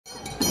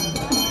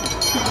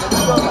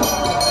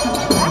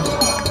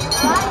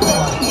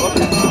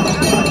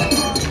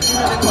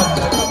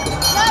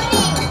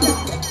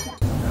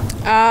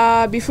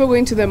Before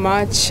going to the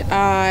match,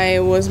 I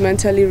was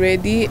mentally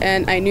ready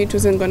and I knew it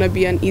wasn't going to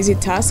be an easy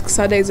task.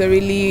 Sada is a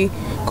really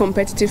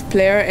competitive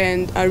player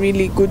and a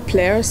really good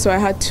player, so I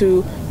had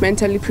to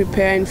mentally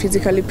prepare and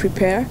physically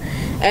prepare.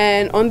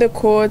 And on the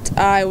court,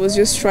 I was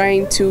just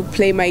trying to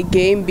play my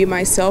game, be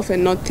myself,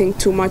 and not think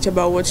too much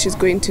about what she's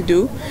going to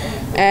do.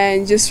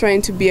 And just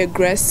trying to be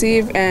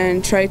aggressive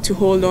and try to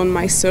hold on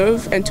my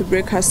serve and to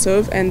break her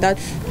serve, and that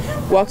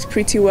worked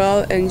pretty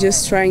well, and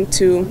just trying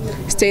to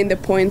stay in the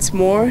points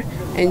more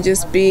and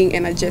just being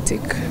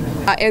energetic.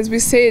 As we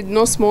said,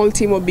 no small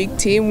team or big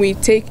team, we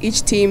take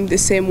each team the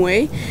same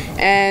way,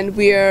 and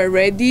we are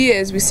ready,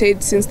 as we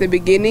said since the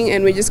beginning,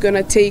 and we're just going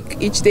to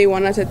take each day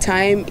one at a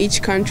time,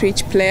 each country,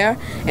 each player,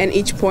 and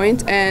each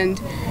point. And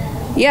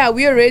yeah,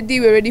 we're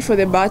ready for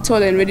the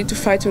battle and ready to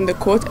fight on the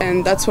court,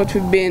 and that's what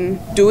we've been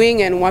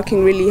doing and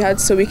working really hard,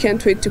 so we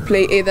can't wait to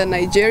play either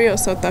Nigeria or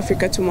South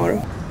Africa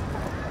tomorrow.